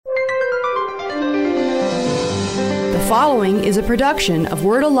following is a production of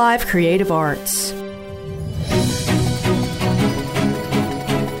Word Alive Creative Arts.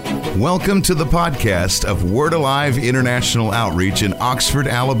 Welcome to the podcast of Word Alive International Outreach in Oxford,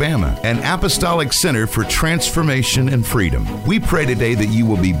 Alabama, an apostolic center for transformation and freedom. We pray today that you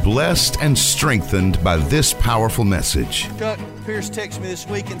will be blessed and strengthened by this powerful message. Chuck Pierce texted me this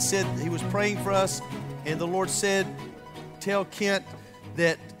week and said he was praying for us, and the Lord said, tell Kent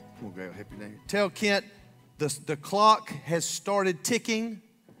that, the clock has started ticking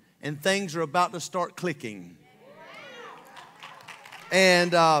and things are about to start clicking.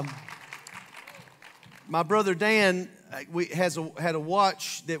 And my brother Dan had a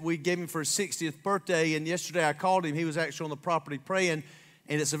watch that we gave him for his 60th birthday, and yesterday I called him. He was actually on the property praying,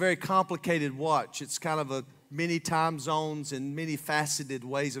 and it's a very complicated watch. It's kind of many time zones and many faceted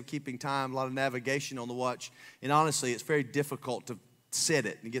ways of keeping time, a lot of navigation on the watch, and honestly, it's very difficult to set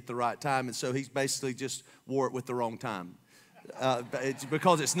it and get the right time, and so he's basically just wore it with the wrong time. It's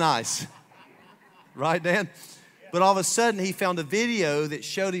because it's nice. Right, Dan? But all of a sudden, he found a video that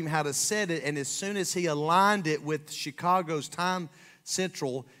showed him how to set it, and as soon as he aligned it with Chicago's time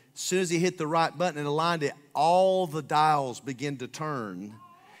central, as soon as he hit the right button and aligned it, all the dials began to turn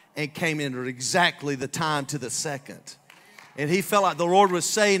and came in at exactly the time to the second. And he felt like the Lord was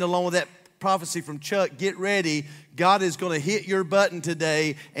saying, along with that prophecy from Chuck, get ready. God is going to hit your button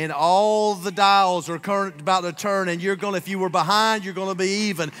today, and all the dials are about to turn, and you're going to, if you were behind, you're going to be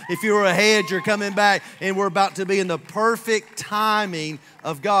even. If you were ahead, you're coming back, and we're about to be in the perfect timing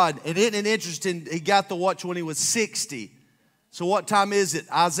of God. And isn't it interesting, he got the watch when he was 60. So what time is it?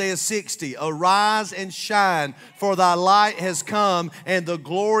 Isaiah 60. Arise and shine, for thy light has come, and the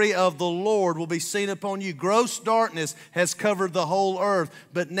glory of the Lord will be seen upon you. Gross darkness has covered the whole earth,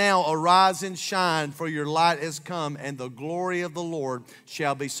 but now arise and shine, for your light has come, and the glory of the Lord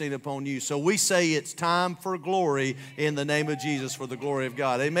shall be seen upon you. So we say it's time for glory in the name of Jesus, for the glory of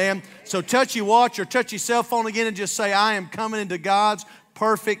God. Amen? So touch your watch or touch your cell phone again and just say, I am coming into God's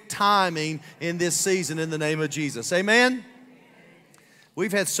perfect timing in this season in the name of Jesus. Amen?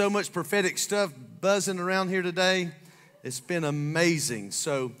 We've had so much prophetic stuff buzzing around here today. It's been amazing.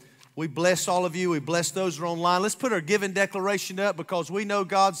 So we bless all of you. We bless those who are online. Let's put our giving declaration up because we know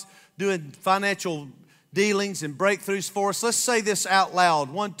God's doing financial dealings and breakthroughs for us. Let's say this out loud.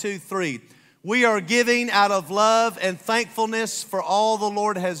 1, 2, 3. We are giving out of love and thankfulness for all the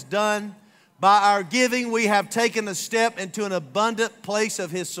Lord has done. By our giving, we have taken a step into an abundant place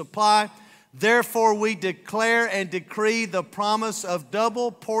of His supply. Therefore, we declare and decree the promise of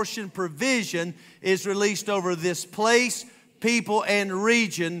double portion provision is released over this place, people, and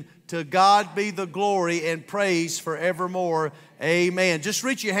region. To God be the glory and praise forevermore. Amen. Just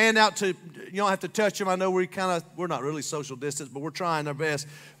reach your hand out to, you don't have to touch them. I know we're not really social distance, but we're trying our best.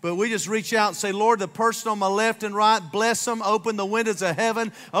 But we just reach out and say, Lord, the person on my left and right, bless them, open the windows of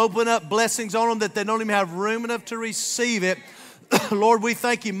heaven, open up blessings on them that they don't even have room enough to receive it. Lord, we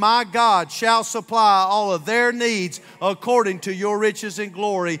thank you, my God shall supply all of their needs according to your riches and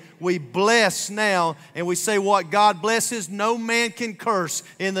glory. We bless now, and we say what God blesses, no man can curse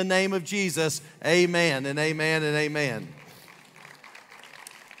in the name of Jesus. Amen and amen and amen.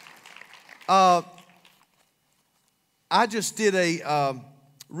 I just did a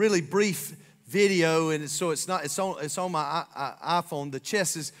really brief video, and it's on my iPhone. The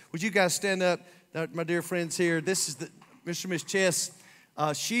chest is, would you guys stand up, my dear friends here? This is Mr. and Miss Chess.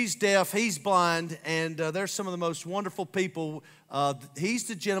 She's deaf, he's blind, and they're some of the most wonderful people. He's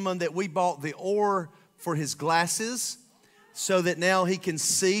the gentleman that we bought the ore for his glasses so that now he can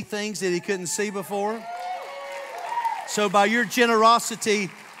see things that he couldn't see before. So by your generosity,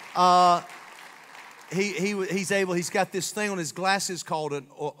 he's got this thing on his glasses called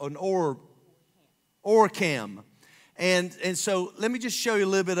an ore cam. And so let me just show you a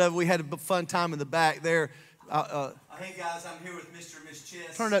little bit of it. We had a fun time in the back there. Hey guys, I'm here with Mr. and Miss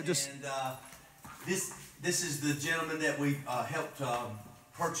Chess. Turn up just. And this is the gentleman that we helped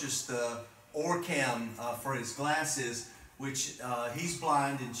purchase the Orcam for his glasses, which he's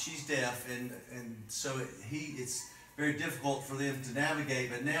blind and she's deaf, and so it's very difficult for them to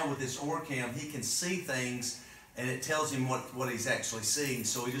navigate. But now with this Orcam, he can see things, and it tells him what he's actually seeing.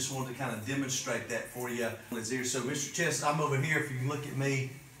 So we just wanted to kind of demonstrate that for you. So Mr. Chess, I'm over here. If you can look at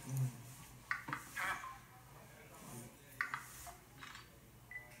me.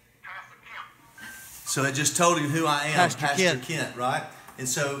 So it just told him who I am, Pastor Kent, right? And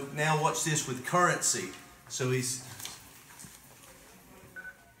so now watch this with currency. So he's...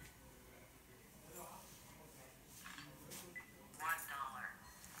 $1.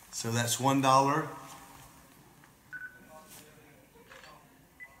 So that's $1. $10.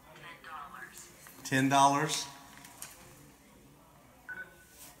 $10.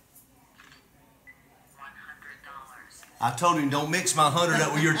 I told him, don't mix my 100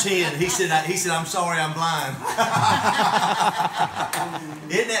 up with your 10. He said, I'm sorry, I'm blind.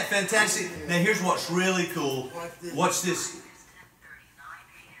 Isn't that fantastic? Now, here's what's really cool. Watch this.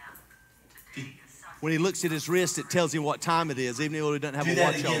 When he looks at his wrist, it tells him what time it is, even though he doesn't have a watch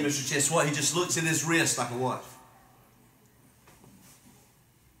on. Do that again, Mr. Chess. What? He just looks at his wrist like a watch.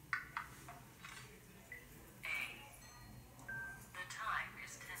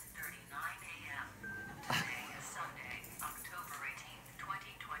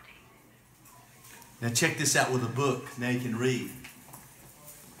 Now check this out with a book. Now you can read.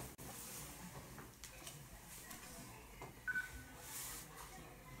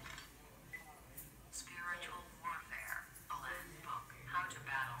 Spiritual Warfare, a Lens book. How to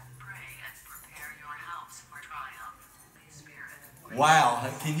battle, pray, and prepare your house for triumph. Spirit. Wow.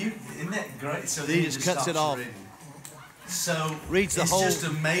 Can you? Isn't that great? So he just cuts it off. Reading. So reads the whole. It's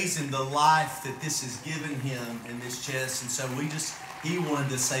just amazing the life that this has given him in this chest. And so he wanted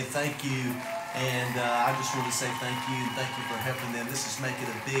to say thank you. And I just want to say thank you and thank you for helping them. This is making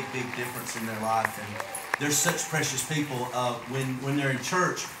a big, big difference in their life. And they're such precious people. When they're in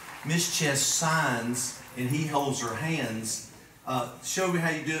church, Miss Chess signs and he holds her hands. Show me how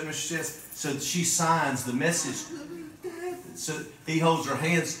you do it, Miss Chess. So she signs the message. So he holds her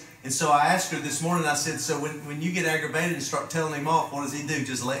hands. And so I asked her this morning, I said, so when you get aggravated and start telling him off, what does he do?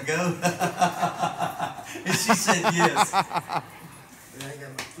 Just let go? And she said yes.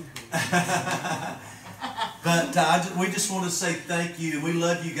 But we just want to say thank you. We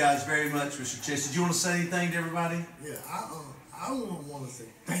love you guys very much, Mr. Chess. Did you want to say anything to everybody? Yeah, I want to say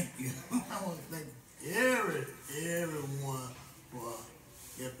thank you. I want to thank everyone for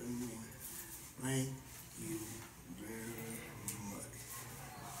helping me. Thank you very much.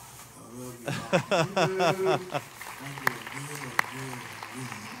 I love you all. Thank you again.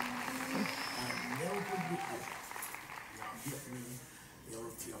 I never forget this. Y'all help me.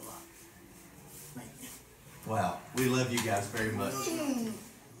 Y'all feel a lot. Thank you. Wow, we love you guys very much.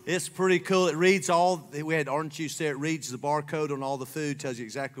 It's pretty cool. It reads all, we had orange juice there. It reads the barcode on all the food, tells you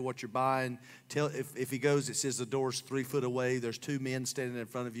exactly what you're buying. If he goes, it says the door's 3 foot away. There's 2 men standing in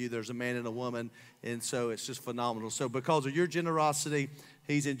front of you. There's a man and a woman. And so it's just phenomenal. So because of your generosity,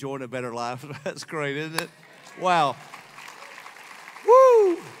 he's enjoying a better life. That's great, isn't it? Wow.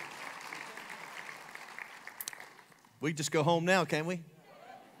 Woo! We just go home now, can't we?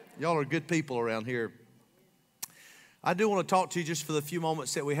 Y'all are good people around here. I do want to talk to you just for the few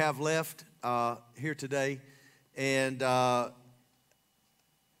moments that we have left here today. And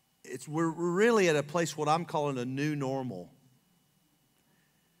we're really at a place what I'm calling a new normal.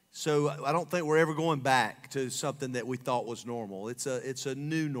 So I don't think we're ever going back to something that we thought was normal. It's a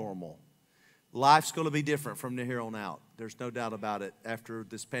new normal. Life's going to be different from here on out. There's no doubt about it. After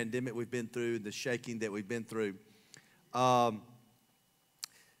this pandemic we've been through, the shaking that we've been through.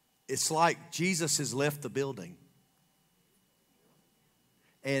 It's like Jesus has left the building.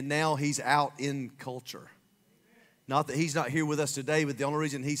 And now he's out in culture. Not that he's not here with us today, but the only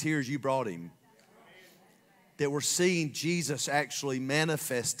reason he's here is you brought him. That we're seeing Jesus actually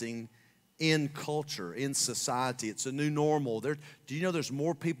manifesting in culture, in society. It's a new normal. Do you know there's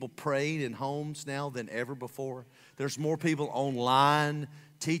more people praying in homes now than ever before? There's more people online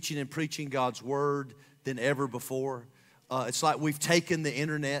teaching and preaching God's word than ever before. It's like we've taken the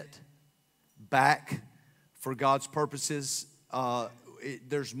internet back for God's purposes.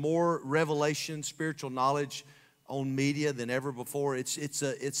 There's more revelation, spiritual knowledge on media than ever before. It's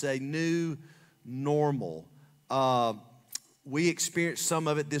a new normal. We experienced some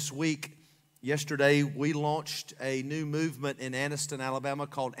of it this week. Yesterday, we launched a new movement in Anniston, Alabama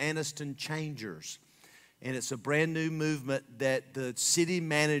called Anniston Changers. And it's a brand new movement that the city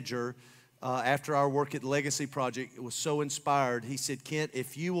manager, after our work at the Legacy Project, was so inspired. He said, Kent,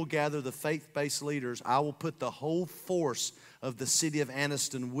 if you will gather the faith-based leaders, I will put the whole force of the city of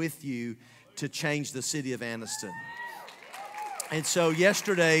Anniston with you to change the city of Anniston. And so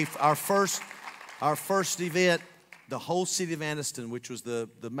yesterday, our first event, the whole city of Anniston, which was the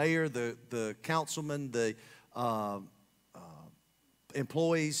mayor, the councilman, the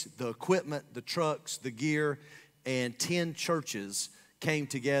employees, the equipment, the trucks, the gear, and 10 churches came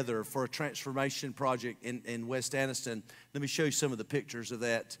together for a transformation project in West Anniston. Let me show you some of the pictures of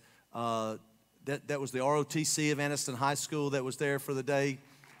that. That was the ROTC of Anniston High School that was there for the day.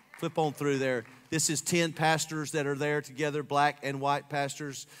 Flip on through there. This is 10 pastors that are there together, black and white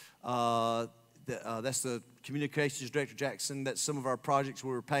pastors. That's the communications director, Jackson. That's some of our projects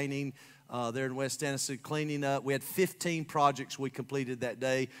we were painting there in West Anniston, cleaning up. We had 15 projects we completed that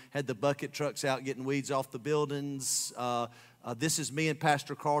day. Had the bucket trucks out getting weeds off the buildings. This is me and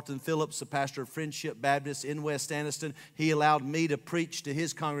Pastor Carlton Phillips, the pastor of Friendship Baptist in West Anniston. He allowed me to preach to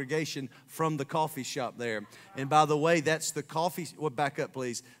his congregation from the coffee shop there. And by the way, that's the coffee, well, back up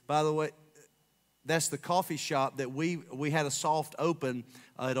please. By the way, that's the coffee shop that we had a soft open.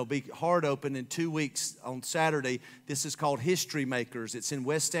 It'll be hard open in 2 weeks on Saturday. This is called History Makers. It's in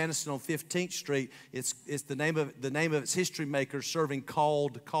West Anniston on 15th Street. It's the name of its History Makers, serving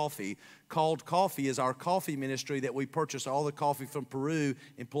Called Coffee. Called Coffee is our coffee ministry that we purchase all the coffee from Peru,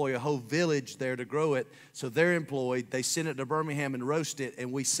 employ a whole village there to grow it. So they're employed. They send it to Birmingham and roast it,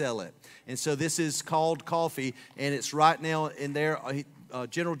 and we sell it. And so this is Called Coffee, and it's right now in there.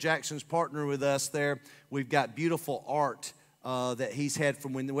 General Jackson's partner with us there. We've got beautiful art that he's had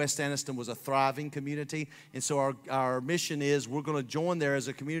from when West Anniston was a thriving community. And so our mission is we're going to join there as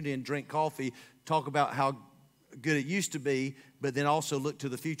a community and drink coffee, talk about how good it used to be, but then also look to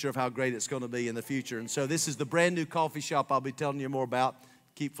the future of how great it's going to be in the future. And so this is the brand new coffee shop I'll be telling you more about.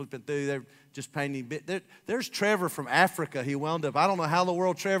 Keep flipping through. They're just painting. There's Trevor from Africa. He wound up. I don't know how the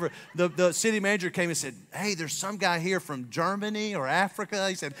world Trevor. The city manager came and said, "Hey, there's some guy here from Germany or Africa."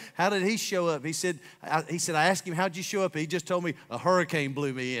 He said, "How did he show up?" He said, "I asked him, how'd you show up?" He just told me a hurricane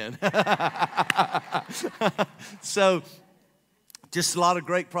blew me in. So, just a lot of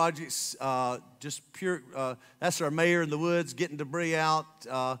great projects. Just pure. That's our mayor in the woods getting debris out.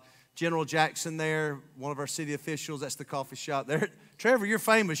 General Jackson there, one of our city officials. That's the coffee shop there. Trevor, you're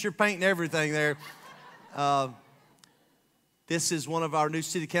famous. You're painting everything there. This is one of our new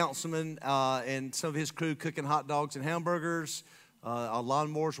city councilmen and some of his crew cooking hot dogs and hamburgers. Our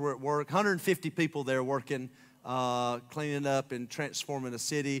lawnmowers were at work. 150 people there working, cleaning up and transforming the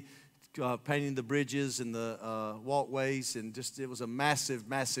city, painting the bridges and the walkways. And just it was a massive,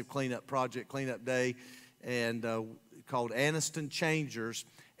 massive cleanup project, cleanup day, and called Anniston Changers.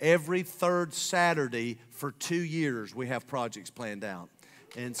 Every third Saturday for 2 years, we have projects planned out.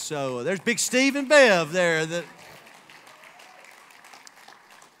 And so there's Big Steve and Bev there.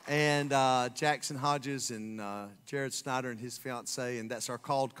 And Jackson Hodges and Jared Snyder and his fiance, and that's our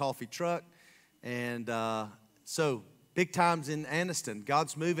Called Coffee truck. And so big times in Anniston.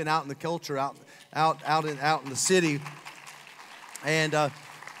 God's moving out in the culture, out in the city. And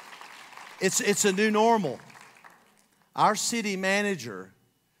it's a new normal. Our city manager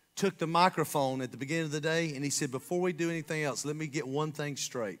took the microphone at the beginning of the day, and he said, "Before we do anything else, let me get one thing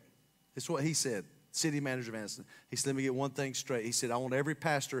straight." That's what he said, city manager of Anniston. He said, "Let me get one thing straight." He said, "I want every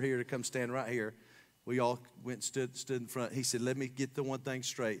pastor here to come stand right here." We all went and stood in front. He said, "Let me get the one thing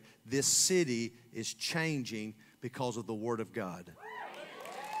straight. This city is changing because of the Word of God."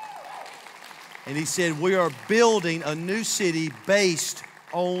 And he said, "We are building a new city based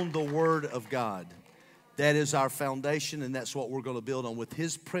on the Word of God." That is our foundation, and that's what we're going to build on with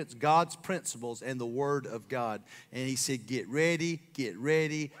God's principles and the Word of God. And he said, "Get ready, get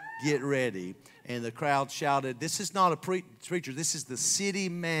ready, get ready." And the crowd shouted. This is not a preacher. This is the city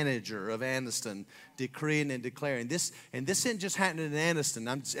manager of Anniston decreeing and declaring this. And this isn't just happening in Anniston.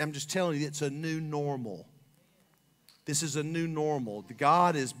 I'm just telling you, it's a new normal. This is a new normal.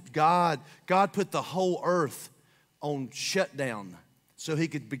 God put the whole earth on shutdown so he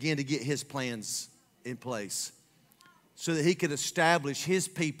could begin to get his plans in place, so that he could establish his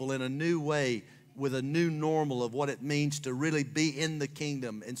people in a new way with a new normal of what it means to really be in the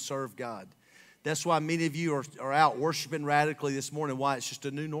kingdom and serve God. That's why many of you are out worshiping radically this morning. Why? It's just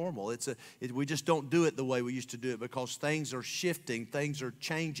a new normal. We just don't do it the way we used to do it because things are shifting, things are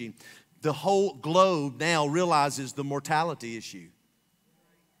changing. The whole globe now realizes the mortality issue.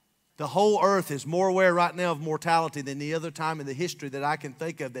 The whole earth is more aware right now of mortality than any other time in the history that I can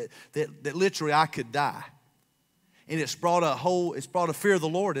think of that literally I could die. And it's brought a fear of the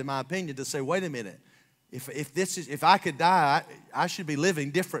Lord, in my opinion, to say, wait a minute, if I could die, I should be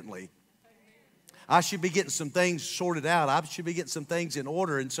living differently. I should be getting some things sorted out. I should be getting some things in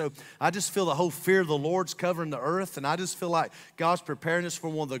order. And so I just feel the whole fear of the Lord's covering the earth. And I just feel like God's preparing us for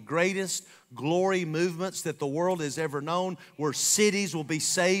one of the greatest glory movements that the world has ever known, where cities will be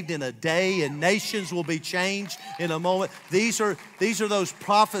saved in a day and nations will be changed in a moment. These are those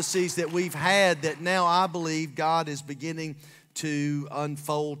prophecies that we've had that now I believe God is beginning to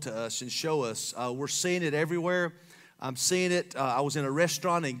unfold to us and show us. We're seeing it everywhere. I'm seeing it. I was in a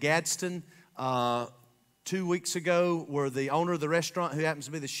restaurant in Gadsden 2 weeks ago, where the owner of the restaurant, who happens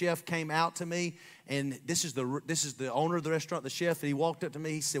to be the chef, came out to me, and this is the owner of the restaurant, the chef, and he walked up to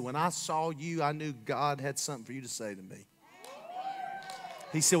me. He said, "When I saw you, I knew God had something for you to say to me."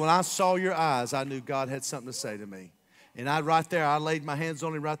 He said, "When I saw your eyes, I knew God had something to say to me." And I laid my hands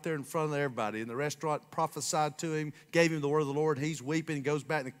on him right there in front of everybody. And the restaurant prophesied to him, gave him the word of the Lord. He's weeping and goes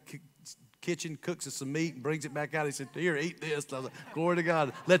back and kitchen, cooks us some meat, and brings it back out. He said, here, eat this. I was like, glory to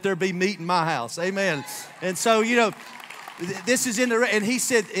God. Let there be meat in my house. Amen. And so, you know, this is in the, and he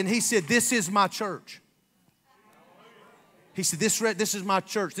said, this is my church. He said, this is my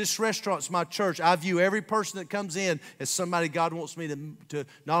church. This restaurant's my church. I view every person that comes in as somebody God wants me to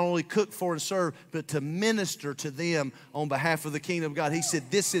not only cook for and serve, but to minister to them on behalf of the kingdom of God. He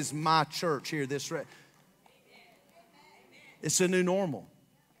said, this is my church here. It's a new normal.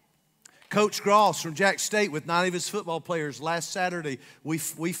 Coach Gross from Jack State with 90 of his football players last Saturday, we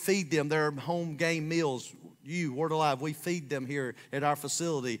feed them their home game meals. Word Alive, we feed them here at our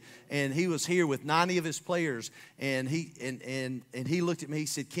facility. And he was here with 90 of his players, and he looked at me. He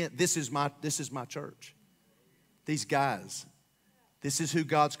said, Kent, this is my church. These guys, this is who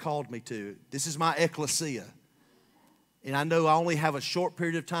God's called me to. This is my ecclesia. And I know I only have a short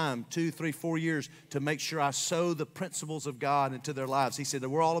period of time, 2, 3, 4 years, to make sure I sow the principles of God into their lives. He said,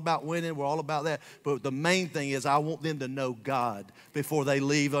 we're all about winning, we're all about that. But the main thing is I want them to know God before they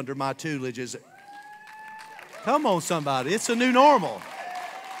leave under my tutelage. Come on, somebody. It's a new normal.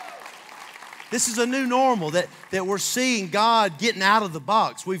 This is a new normal that we're seeing God getting out of the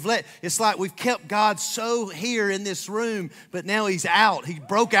box. It's like we've kept God so here in this room, but now He's out. He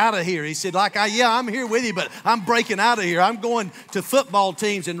broke out of here. He said, I'm here with you, but I'm breaking out of here. I'm going to football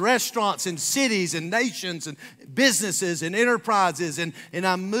teams and restaurants and cities and nations and businesses and enterprises, and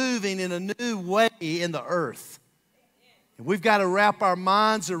I'm moving in a new way in the earth. And we've got to wrap our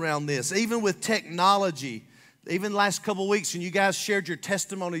minds around this, even with technology. Even the last couple of weeks when you guys shared your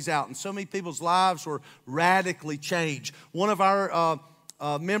testimonies out, and so many people's lives were radically changed. One of our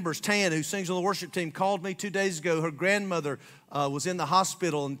members, Tan, who sings on the worship team, called me 2 days ago. Her grandmother was in the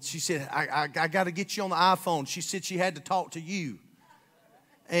hospital, and she said, I got to get you on the iPhone. She said she had to talk to you.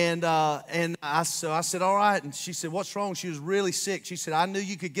 And I said, all right. And she said, what's wrong? She was really sick. She said, I knew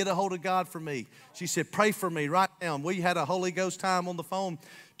you could get a hold of God for me. She said, pray for me right now. And we had a Holy Ghost time on the phone.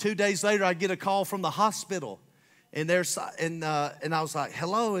 2 days later, I get a call from the hospital. And I was like,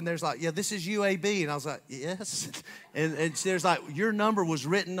 hello. And there's like, yeah, this is UAB. And I was like, yes. And there's like, your number was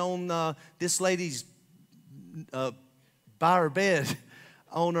written on this lady's, by her bed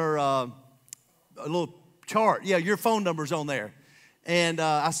on her a little chart. Yeah, your phone number's on there. And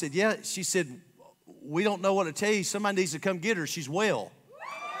I said, yeah. She said, we don't know what to tell you. Somebody needs to come get her. She's well.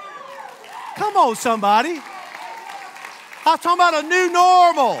 Come on, somebody. I'm talking about a new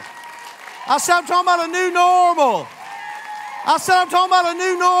normal. I said, I'm talking about a new normal. I said, I'm talking about a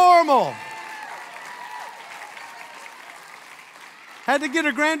new normal. Had to get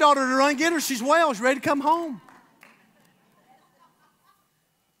her granddaughter to run get her. She's well. She's ready to come home.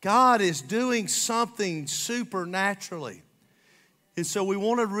 God is doing something supernaturally. And so we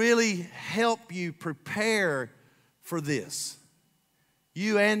want to really help you prepare for this.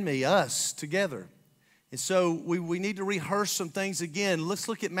 You and me, us together. And so we need to rehearse some things again. Let's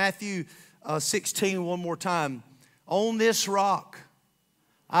look at Matthew 16 one more time. On this rock,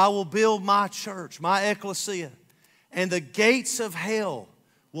 I will build my church, my ecclesia, and the gates of hell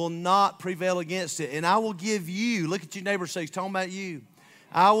will not prevail against it. And I will give you, look at your neighbor, say, he's talking about you.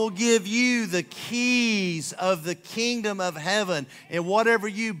 I will give you the keys of the kingdom of heaven, and whatever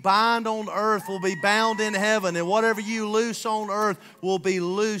you bind on earth will be bound in heaven, and whatever you loose on earth will be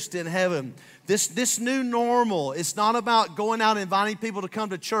loosed in heaven. This new normal, it's not about going out and inviting people to come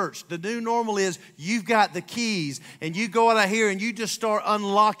to church. The new normal is you've got the keys, and you go out of here and you just start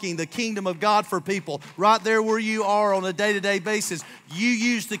unlocking the kingdom of God for people right there where you are on a day-to-day basis. You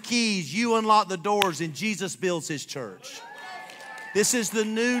use the keys, you unlock the doors, and Jesus builds His church. This is the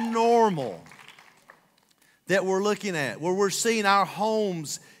new normal that we're looking at, where we're seeing our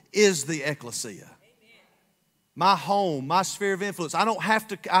homes is the ecclesia. My home, my sphere of influence.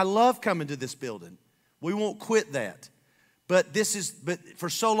 I love coming to this building. We won't quit that. But for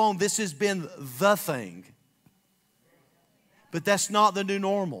so long, this has been the thing. But that's not the new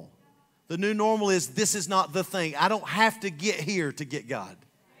normal. The new normal is this is not the thing. I don't have to get here to get God.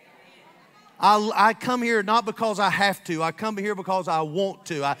 I come here not because I have to. I come here because I want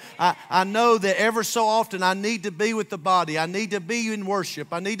to. I know that ever so often I need to be with the body. I need to be in worship.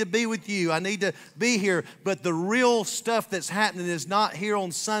 I need to be with you. I need to be here. But the real stuff that's happening is not here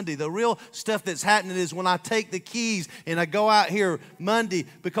on Sunday. The real stuff that's happening is when I take the keys and I go out here Monday.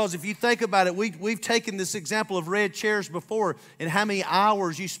 Because if you think about it, we've taken this example of red chairs before and how many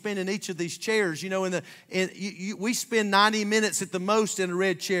hours you spend in each of these chairs. You know, we spend 90 minutes at the most in a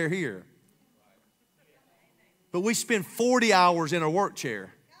red chair here. But we spend 40 hours in a work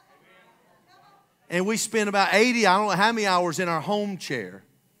chair. And we spend about 80, I don't know how many hours in our home chair.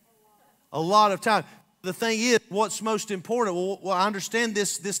 A lot of time. The thing is, what's most important? Well, I understand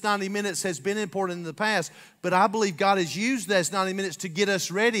this 90 minutes has been important in the past, but I believe God has used those 90 minutes to get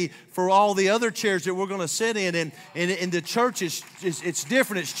us ready for all the other chairs that we're going to sit in. And the church it's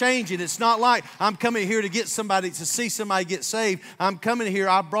different. It's changing. It's not like I'm coming here to see somebody get saved. I'm coming here.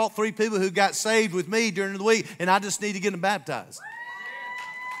 I brought 3 people who got saved with me during the week, and I just need to get them baptized.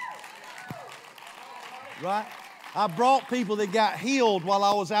 Right? I brought people that got healed while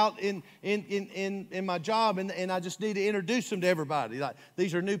I was out in my job, and I just need to introduce them to everybody. Like,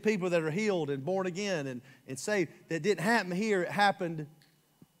 these are new people that are healed and born again and saved. That didn't happen here. It happened.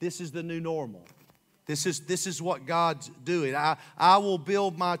 This is the new normal. This is what God's doing. I will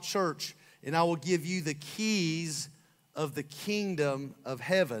build my church, and I will give you the keys of the kingdom of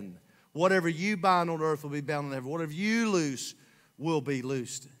heaven. Whatever you bind on earth will be bound in heaven. Whatever you loose will be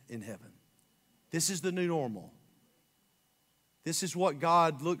loosed in heaven. This is the new normal. This is what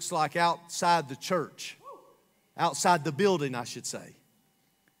God looks like outside the church, outside the building, I should say.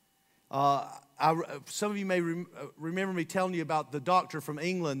 Some of you may remember me telling you about the doctor from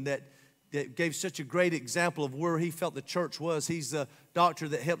England that gave such a great example of where he felt the church was. He's the doctor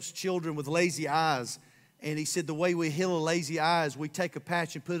that helps children with lazy eyes. And he said the way we heal a lazy eye is we take a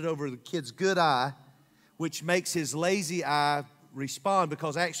patch and put it over the kid's good eye, which makes his lazy eye respond,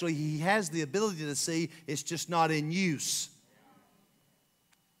 because actually he has the ability to see, it's just not in use.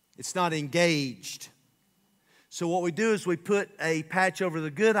 It's not engaged. So what we do is we put a patch over the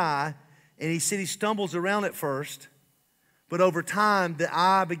good eye, and he said he stumbles around at first, but over time the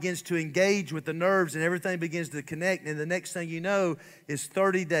eye begins to engage with the nerves and everything begins to connect, and the next thing you know is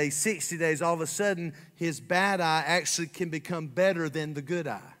 30 days, 60 days, all of a sudden his bad eye actually can become better than the good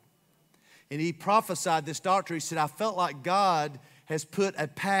eye. And he prophesied, this doctor, he said, I felt like God has put a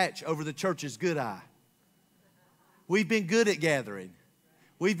patch over the church's good eye. We've been good at gathering.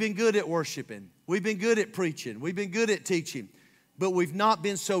 We've been good at worshiping. We've been good at preaching. We've been good at teaching. But we've not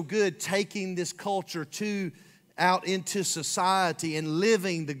been so good taking this culture out into society and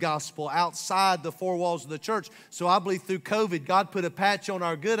living the gospel outside the 4 walls of the church. So I believe through COVID, God put a patch on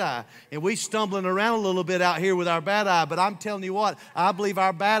our good eye. And we're stumbling around a little bit out here with our bad eye. But I'm telling you what, I believe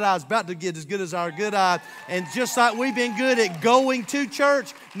our bad eye is about to get as good as our good eye. And just like we've been good at going to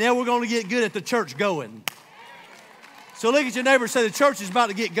church, now we're going to get good at the church going. So look at your neighbor and say, the church is about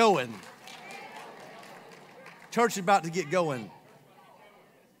to get going. Church is about to get going.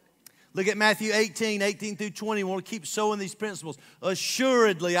 Look at Matthew 18 through 20. We want to keep sowing these principles.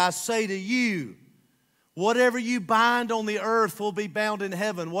 Assuredly, I say to you, whatever you bind on the earth will be bound in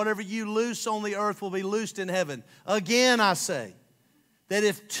heaven. Whatever you loose on the earth will be loosed in heaven. Again, I say that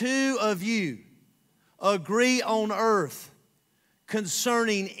if 2 of you agree on earth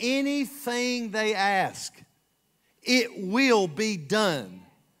concerning anything they ask, it will be done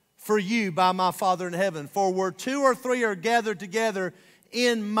for you by my Father in heaven. For where 2 or 3 are gathered together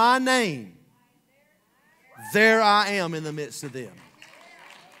in my name, there I am in the midst of them.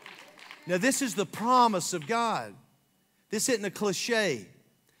 Now, this is the promise of God. This isn't a cliche.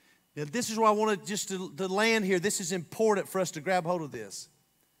 Now, this is where I want to land here. This is important for us to grab hold of this.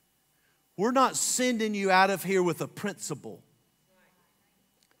 We're not sending you out of here with a principle.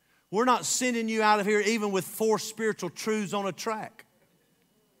 We're not sending you out of here even with 4 spiritual truths on a track.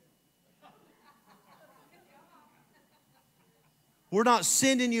 We're not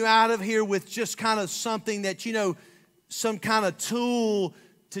sending you out of here with just kind of something that, some kind of tool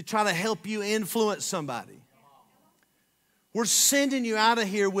to try to help you influence somebody. We're sending you out of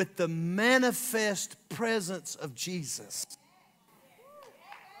here with the manifest presence of Jesus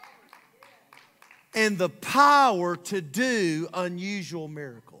and the power to do unusual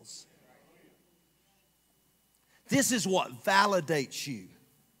miracles. This is what validates you.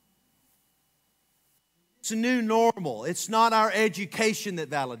 It's a new normal. It's not our education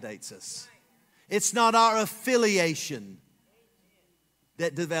that validates us. It's not our affiliation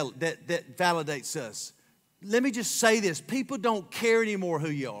that validates us. Let me just say this. People don't care anymore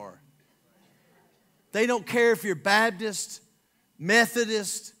who you are. They don't care if you're Baptist,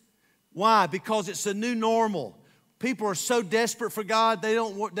 Methodist. Why? Because it's a new normal. People are so desperate for God, they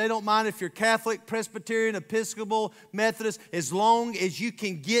don't mind if you're Catholic, Presbyterian, Episcopal, Methodist. As long as you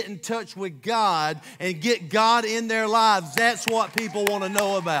can get in touch with God and get God in their lives, that's what people want to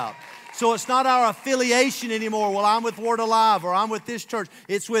know about. So it's not our affiliation anymore. Well, I'm with Word Alive or I'm with this church.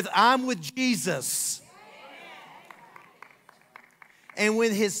 It's I'm with Jesus. And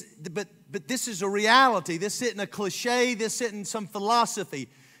when but this is a reality. This isn't a cliche. This isn't some philosophy.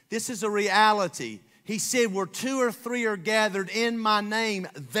 This is a reality. He said, where 2 or 3 are gathered in my name,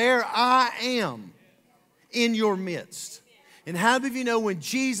 there I am in your midst. And how many of you know when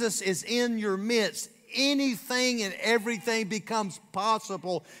Jesus is in your midst, anything and everything becomes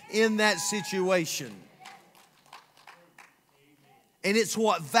possible in that situation. And it's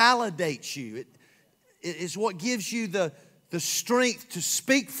what validates you. It's what gives you the strength to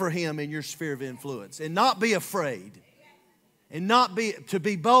speak for Him in your sphere of influence and not be afraid. And to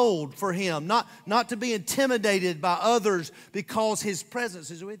be bold for Him, not to be intimidated by others because His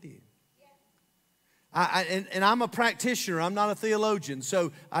presence is with you. And I'm a practitioner, I'm not a theologian.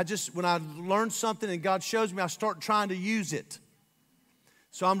 So when I learn something and God shows me, I start trying to use it.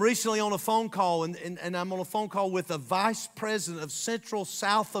 So I'm recently on a phone call, and I'm on a phone call with the Vice President of Central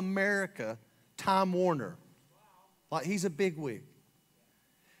South America, Time Warner. Like, he's a bigwig.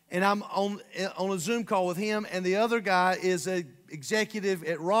 And I'm on a Zoom call with him, and the other guy is an executive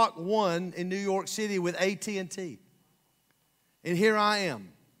at Rock One in New York City with AT&T. And here I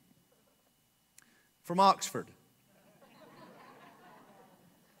am from Oxford.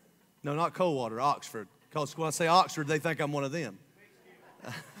 No, not Coldwater, Oxford. Because when I say Oxford, they think I'm one of them.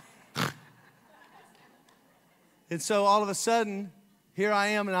 And so all of a sudden, here I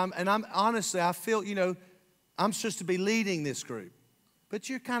am, and I'm honestly, I feel, I'm supposed to be leading this group. But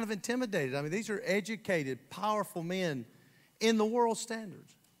you're kind of intimidated. I mean, these are educated, powerful men in the world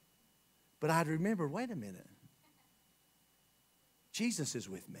standards. But I'd remember, wait a minute. Jesus is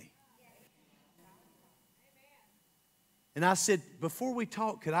with me. And I said, before we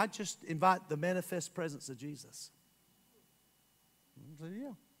talk, could I just invite the manifest presence of Jesus? I said, yeah.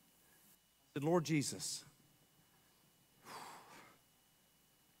 I said, Lord Jesus.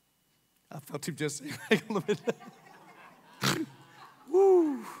 I felt him just hang a little bit.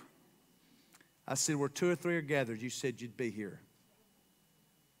 Woo. I said, where 2 or 3 are gathered, you said you'd be here.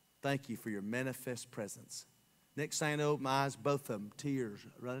 Thank you for your manifest presence. Next thing I know, my eyes, both of them, tears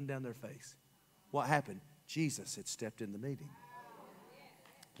running down their face. What happened? Jesus had stepped in the meeting.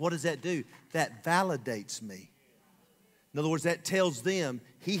 What does that do? That validates me. In other words, that tells them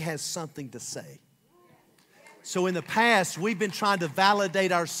he has something to say. So in the past, we've been trying to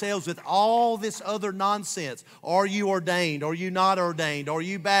validate ourselves with all this other nonsense. Are you ordained? Are you not ordained? Are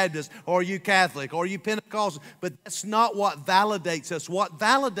you Baptist? Are you Catholic? Are you Pentecostal? But that's not what validates us. What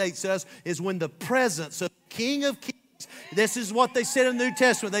validates us is when the presence of the King of Kings. This is what they said in the New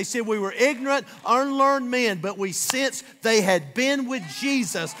Testament. They said we were ignorant, unlearned men, but we sensed they had been with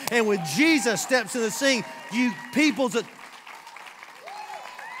Jesus. And when Jesus steps in the scene,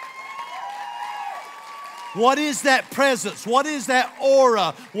 what is that presence? What is that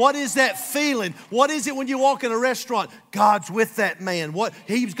aura? What is that feeling? What is it when you walk in a restaurant? God's with that man.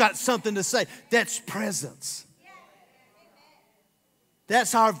 He's got something to say. That's presence.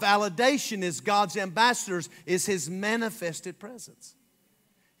 That's our validation as God's ambassadors, is His manifested presence.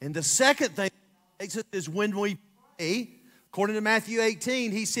 And the second thing is when we pray, according to Matthew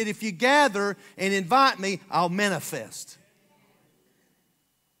 18, He said, if you gather and invite me, I'll manifest.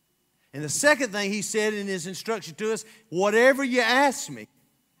 And the second thing He said in His instruction to us, whatever you ask me,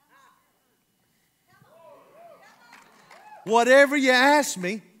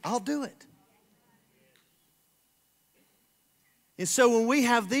 I'll do it. And so when we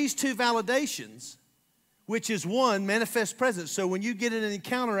have these two validations, which is one, manifest presence. So when you get in an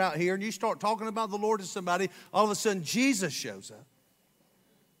encounter out here and you start talking about the Lord to somebody, all of a sudden Jesus shows up.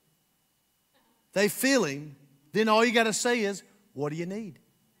 They feel Him. Then all you got to say is, what do you need?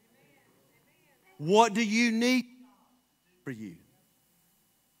 What do you need for you?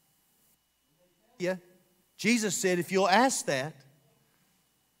 Yeah. Jesus said, if you'll ask that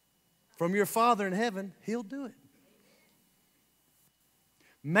from your Father in heaven, He'll do it.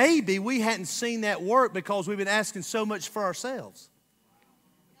 Maybe we hadn't seen that work because we've been asking so much for ourselves.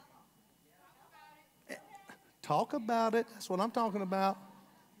 Talk about it. That's what I'm talking about.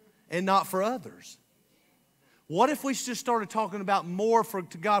 And not for others. What if we just started talking about more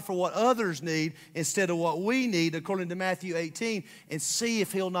to God for what others need instead of what we need, according to Matthew 18, and see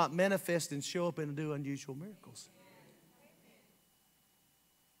if He'll not manifest and show up and do unusual miracles?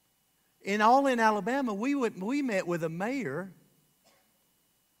 In Alabama, we met with a mayor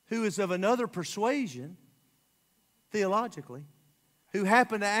who is of another persuasion, theologically, who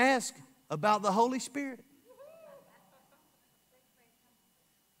happened to ask about the Holy Spirit.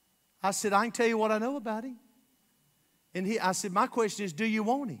 I said, I can tell you what I know about Him. And I said, my question is, do you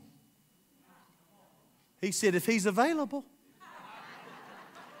want Him? He said, if He's available.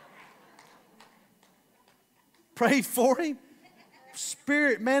 Prayed for him.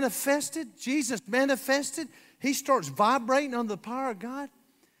 Spirit manifested. Jesus manifested. He starts vibrating on the power of God.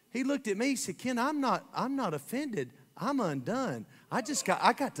 He looked at me, he said, Ken, I'm not offended. I'm undone. I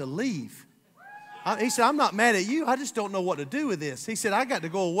got to leave. He said, I'm not mad at you. I just don't know what to do with this. He said, I got to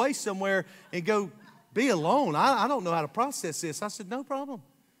go away somewhere and go be alone. I don't know how to process this. I said, no problem.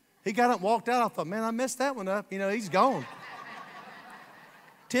 He got up and walked out. I thought, man, I messed that one up. You know, he's gone.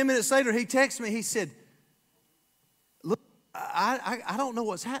 10 minutes later, he texted me. He said, look, I don't know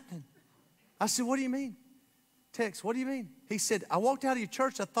what's happening. I said, what do you mean? Text, what do you mean? He said, I walked out of your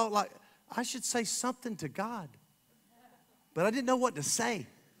church. I thought like I should say something to God. But I didn't know what to say.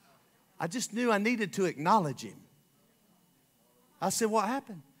 I just knew I needed to acknowledge him. I said, what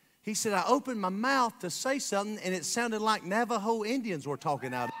happened? He said, I opened my mouth to say something, and it sounded like Navajo Indians were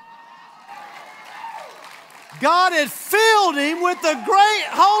talking out. God had filled him with the great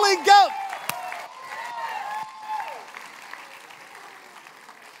Holy Ghost.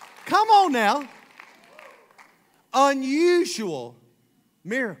 Come on now. Unusual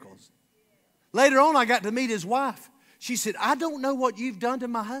miracles. Later on, I got to meet his wife. She said, I don't know what you've done to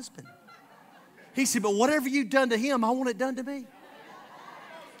my husband. He said, but whatever you've done to him, I want it done to me.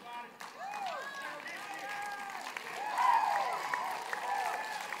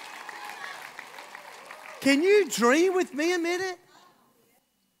 Can you dream with me a minute?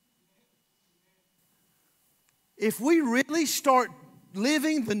 If we really start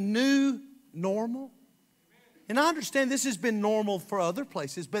living the new normal, and I understand this has been normal for other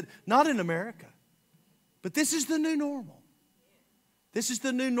places, but not in America. But this is the new normal. This is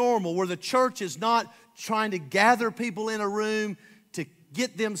the new normal where the church is not trying to gather people in a room to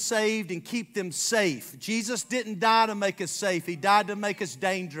get them saved and keep them safe. Jesus didn't die to make us safe. He died to make us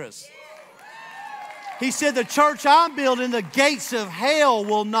dangerous. He said, the church I'm building, the gates of hell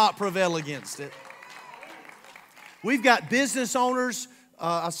will not prevail against it. We've got business owners.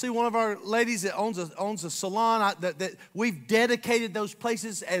 I see one of our ladies that owns a salon. That we've dedicated those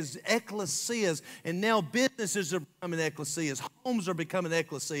places as ecclesias. And now businesses are becoming ecclesias. Homes are becoming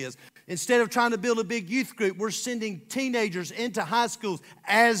ecclesias. Instead of trying to build a big youth group, we're sending teenagers into high schools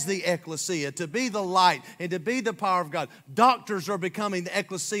as the ecclesia to be the light and to be the power of God. Doctors are becoming the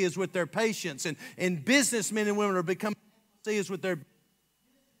ecclesias with their patients. And businessmen and women are becoming ecclesias with their...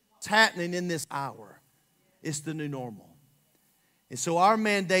 What's happening in this hour? It's the new normal. And so our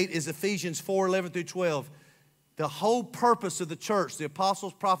mandate is Ephesians 4:11-12. The whole purpose of the church, the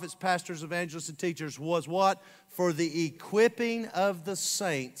apostles, prophets, pastors, evangelists, and teachers was what? For the equipping of the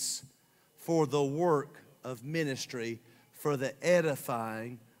saints for the work of ministry, for the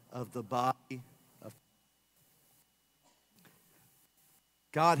edifying of the body of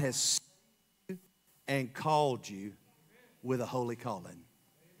God has saved you and called you with a holy calling.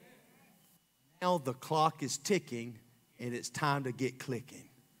 Now the clock is ticking, and it's time to get clicking.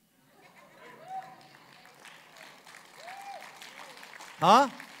 Huh?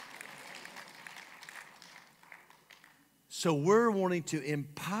 So we're wanting to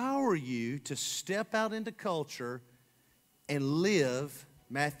empower you to step out into culture and live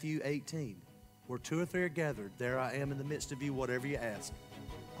Matthew 18. Where 2 or 3 are gathered, there I am in the midst of you. Whatever you ask,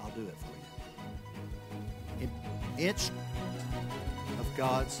 I'll do it for you. An inch of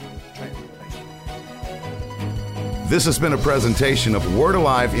God's transformation. This has been a presentation of Word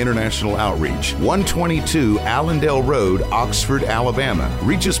Alive International Outreach, 122 Allendale Road, Oxford, Alabama.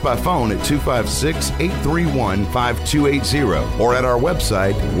 Reach us by phone at 256-831-5280 or at our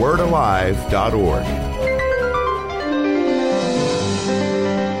website, wordalive.org.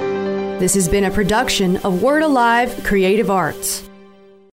 This has been a production of Word Alive Creative Arts.